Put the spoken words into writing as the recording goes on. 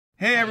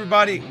Hey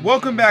everybody,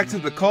 welcome back to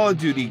the Call of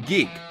Duty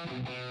Geek.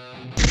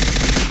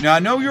 Now I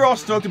know you're all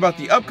stoked about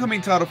the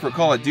upcoming title for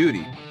Call of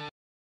Duty.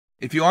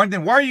 If you aren't,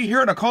 then why are you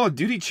here on a Call of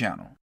Duty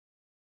channel?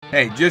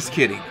 Hey, just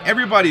kidding.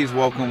 Everybody is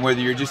welcome, whether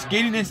you're just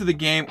getting into the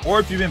game or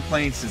if you've been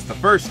playing since the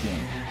first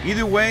game.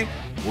 Either way,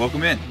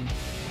 welcome in.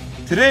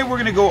 Today we're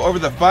going to go over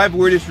the 5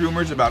 weirdest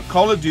rumors about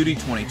Call of Duty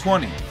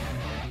 2020.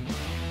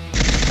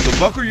 So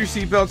buckle your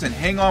seatbelts and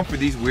hang on for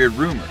these weird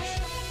rumors.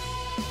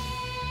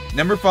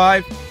 Number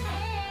 5.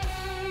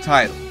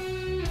 Title.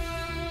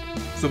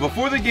 So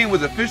before the game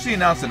was officially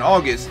announced in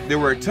August, there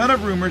were a ton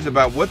of rumors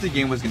about what the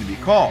game was going to be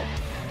called.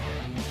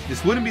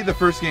 This wouldn't be the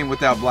first game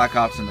without Black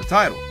Ops in the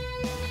title.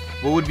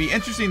 What would be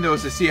interesting though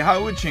is to see how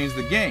it would change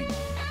the game.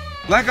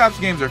 Black Ops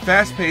games are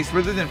fast-paced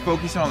rather than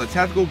focusing on the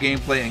tactical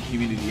gameplay and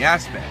community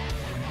aspect.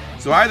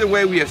 So either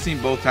way, we have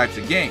seen both types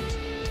of games.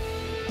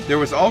 There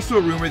was also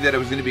a rumor that it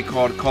was going to be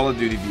called Call of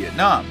Duty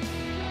Vietnam.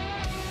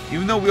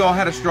 Even though we all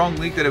had a strong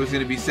link that it was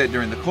going to be set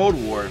during the Cold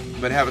War,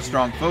 but have a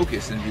strong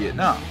focus in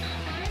Vietnam.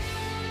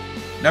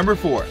 Number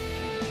 4.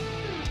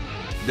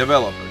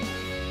 Developer.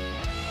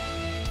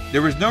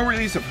 There was no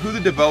release of who the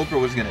developer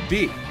was going to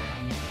be.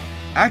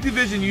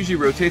 Activision usually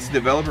rotates the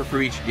developer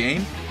for each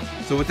game,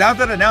 so without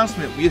that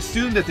announcement, we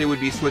assumed that they would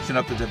be switching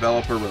up the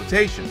developer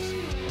rotations.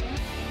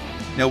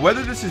 Now,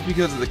 whether this is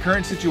because of the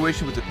current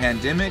situation with the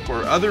pandemic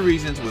or other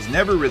reasons was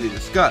never really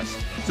discussed,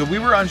 so we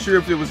were unsure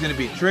if it was going to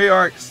be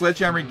Treyarch,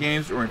 Sledgehammer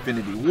Games, or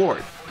Infinity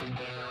Ward.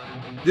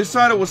 This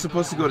title was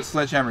supposed to go to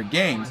Sledgehammer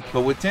Games,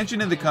 but with tension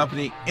in the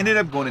company, ended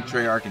up going to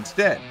Treyarch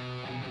instead.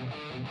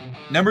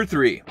 Number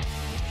 3.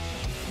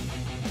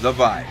 The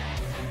Vibe.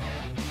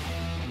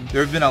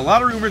 There have been a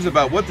lot of rumors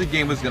about what the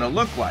game was going to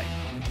look like.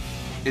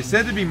 It's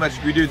said to be much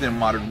grittier than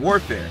Modern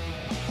Warfare.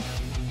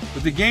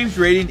 With the game's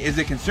rating, is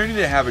it concerning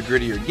to have a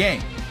grittier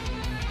game?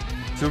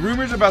 So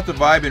rumors about the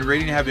vibe and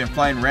rating have been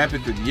flying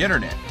rampant through the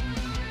internet.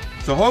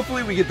 So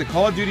hopefully we get the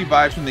Call of Duty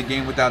vibes from the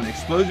game without an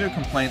explosion of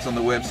complaints on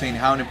the web saying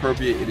how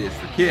inappropriate it is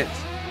for kids.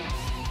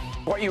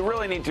 What you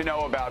really need to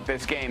know about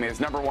this game is,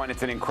 number one,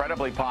 it's an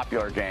incredibly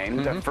popular game.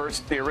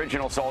 The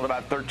original sold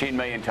about 13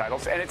 million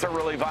titles, and it's a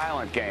really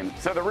violent game.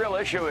 So the real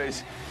issue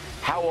is,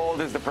 how old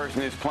is the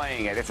person who's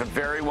playing it? It's a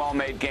very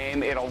well-made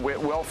game. It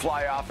will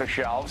fly off the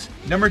shelves.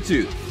 Number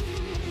 2.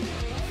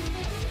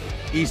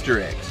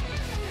 Easter eggs.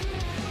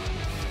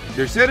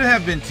 There said to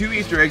have been 2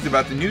 Easter eggs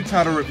about the new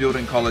title revealed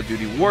in Call of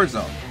Duty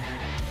Warzone.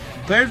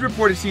 Players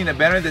reported seeing a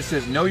banner that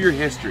says "Know Your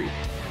History."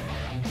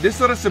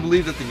 This led us to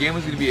believe that the game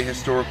was going to be a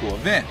historical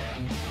event.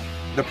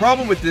 The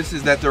problem with this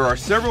is that there are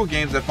several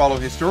games that follow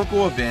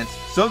historical events,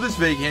 so this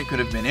vague hint could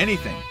have been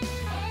anything.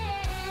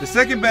 The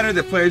second banner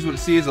that players would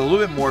see is a little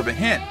bit more of a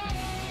hint.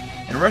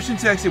 In Russian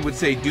text it would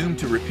say "Doomed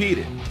to Repeat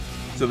It."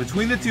 So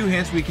between the 2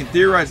 hints we can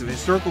theorize of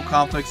historical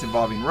conflicts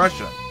involving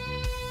Russia.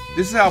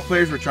 This is how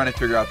players were trying to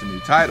figure out the new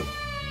title.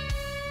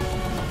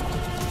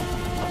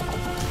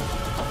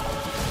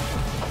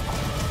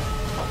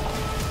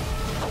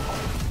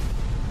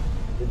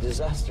 The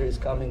disaster is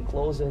coming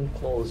closer and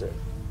closer.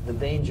 The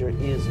danger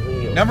is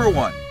real. Number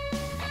 1.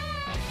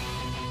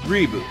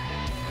 Reboot.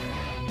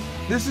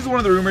 This is one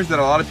of the rumors that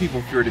a lot of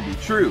people fear to be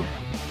true.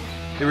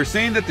 They were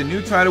saying that the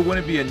new title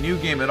wouldn't be a new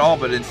game at all,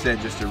 but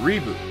instead just a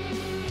reboot.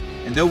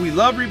 And though we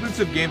love reboots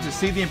of games to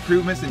see the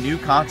improvements and new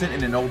content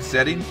in an old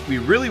setting, we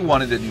really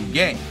wanted a new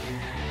game.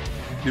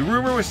 The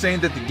rumor was saying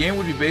that the game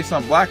would be based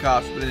on Black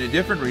Ops, but in a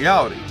different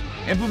reality,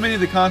 implementing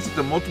the concept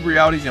of multiple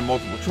realities and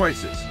multiple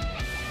choices.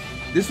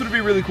 This would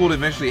be really cool to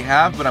eventually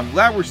have, but I'm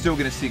glad we're still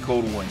going to see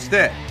Cold War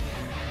instead.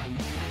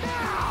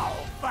 Now,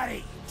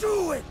 buddy,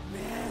 do it,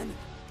 man!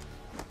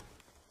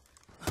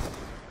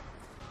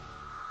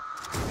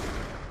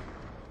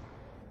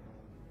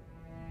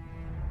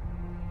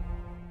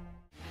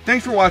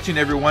 Thanks for watching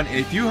everyone, and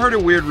if you heard a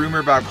weird rumor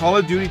about Call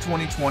of Duty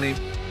 2020,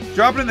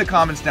 drop it in the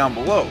comments down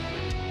below.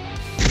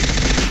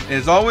 And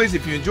as always,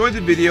 if you enjoyed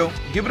the video,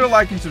 give it a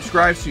like and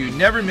subscribe so you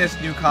never miss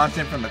new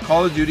content from the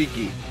Call of Duty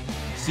Geek.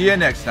 See ya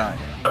next time.